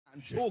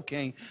And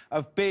talking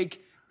of big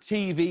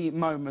TV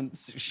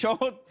moments,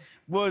 Shad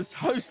was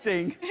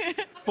hosting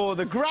for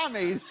the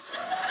Grammys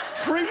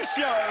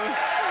pre-show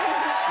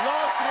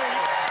last week.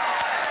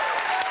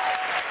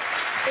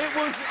 It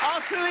was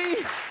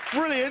utterly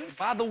brilliant.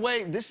 By the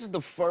way, this is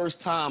the first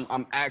time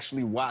I'm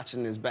actually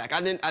watching this back. I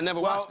never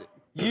watched it.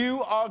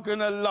 You are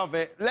gonna love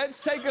it.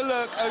 Let's take a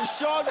look at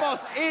Shad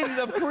Moss in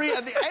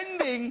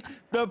ending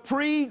the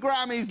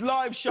pre-Grammys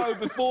live show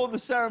before the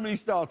ceremony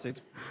started.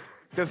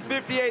 The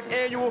 58th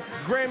annual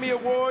Grammy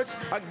Awards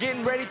are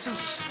getting ready to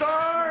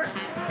start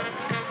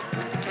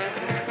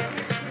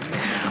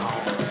now.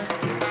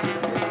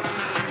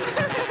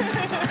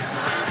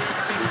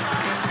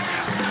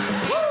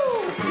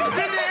 Woo! The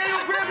 58th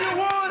annual Grammy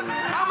Awards.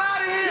 I'm out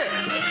of here.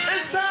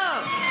 It's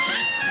time.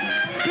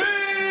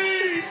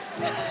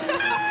 Peace.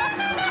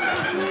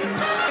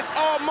 It's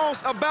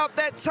almost about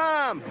that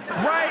time.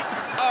 Right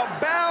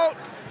about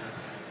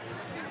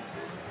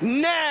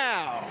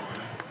now.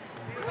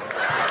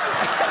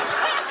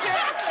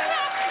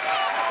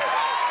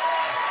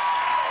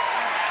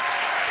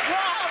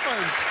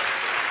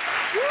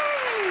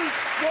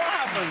 What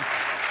happened?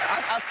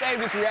 I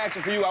saved this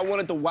reaction for you. I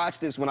wanted to watch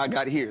this when I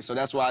got here, so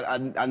that's why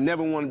I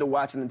never wanted to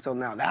watch it until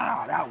now.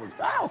 That was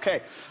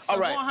okay. So all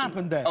right. What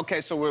happened there?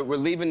 Okay, so we're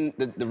leaving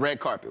the red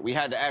carpet. We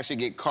had to actually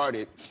get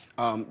carted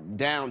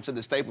down to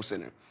the Staples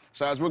Center.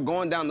 So as we're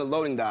going down the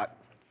loading dock,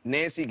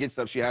 Nancy gets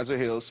up. She has her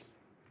heels,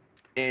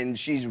 and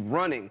she's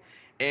running.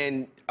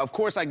 And, of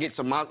course, I get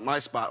to my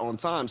spot on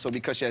time, so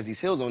because she has these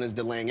heels on, it's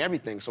delaying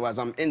everything. So as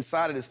I'm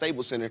inside of the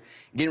Staples Center,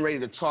 getting ready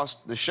to toss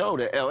the show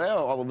to LL,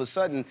 all of a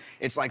sudden,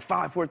 it's like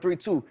 5, 4, 3,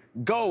 2,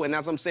 go. And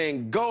as I'm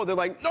saying go, they're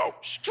like, no,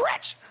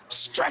 stretch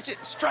it,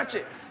 stretch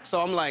it. So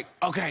I'm like,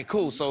 okay,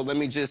 cool. So let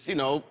me just, you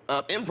know,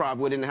 improv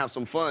with it and have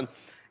some fun.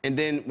 And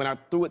then when I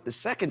threw it the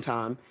second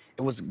time,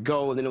 it was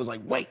go, and then it was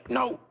like, wait,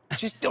 no,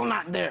 she's still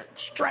not there.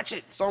 Stretch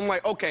it. So I'm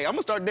like, okay, I'm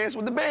gonna start dancing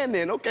with the band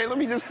then. Okay, let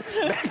me just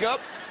back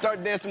up,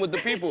 start dancing with the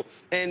people.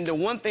 And the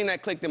one thing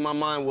that clicked in my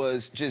mind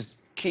was just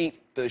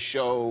keep the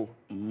show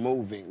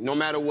moving. No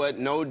matter what,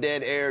 no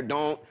dead air,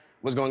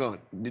 what's going on?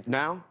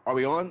 Now? Are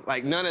we on?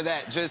 Like, none of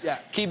that. Just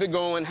keep it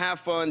going,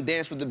 have fun,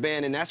 dance with the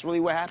band, and that's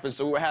really what happened.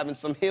 So we were having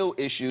some heel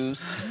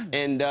issues,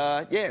 and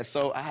yeah,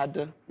 so I had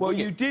to... Well,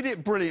 you did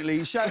it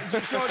brilliantly. Shad,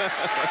 I'll tell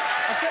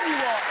you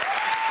what.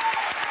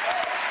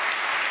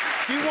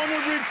 Do you want to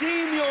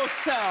redeem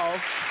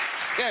yourself?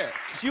 Yeah.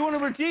 Do you want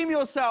to redeem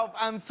yourself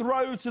and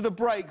throw to the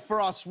break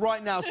for us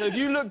right now? So if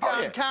you look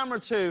down camera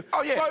 2,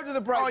 throw to the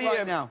break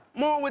right now.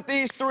 More with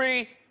these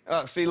three.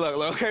 See, look,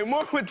 okay,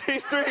 more with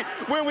these three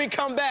when we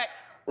come back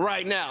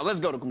right now. Let's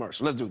go to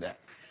commercial. Let's do that.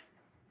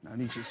 I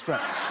need you to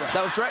stretch.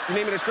 That was stretch? You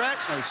need me to stretch?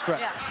 No,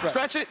 stretch. Yeah.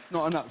 Stretch it? It's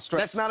not enough.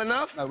 Stretch. That's not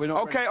enough? No, we're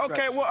not. Okay,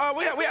 okay. Well,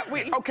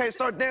 okay,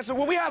 start dancing.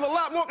 Well, we have a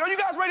lot more. Are you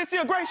guys ready to see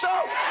a great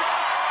show?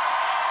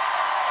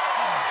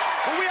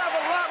 Well, we have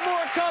a lot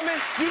more coming.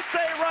 You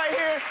stay right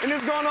here, and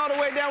it's going all the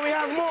way down. We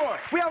have more.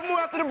 We have more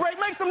after the break.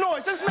 Make some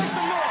noise. Just make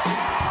some noise.